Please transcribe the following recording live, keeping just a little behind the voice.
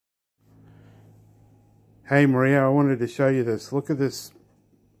Hey Maria, I wanted to show you this. Look at this.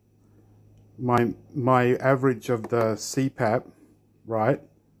 My average of the CPAP, right,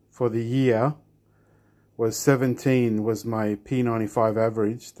 for the year was 17 was my P95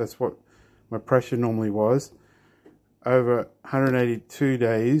 average. That's what my pressure normally was. Over 182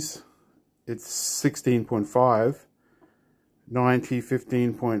 days, it's 16.5, 90,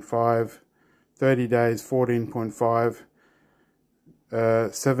 15.5, 30 days,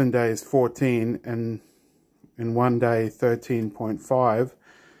 14.5, 7 days, 14, and in 1 day, 13.5.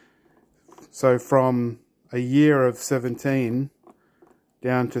 So from a year of 17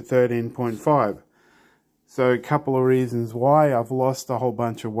 down to 13.5. So a couple of reasons why. I've lost a whole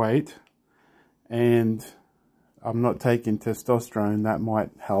bunch of weight and I'm not taking testosterone. That might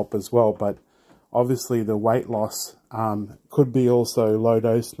help as well, but obviously the weight loss could be also low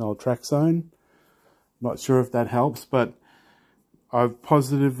dose naltrexone. Not sure if that helps, but I've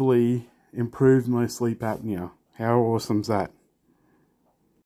positively improved my sleep apnea. How awesome is that?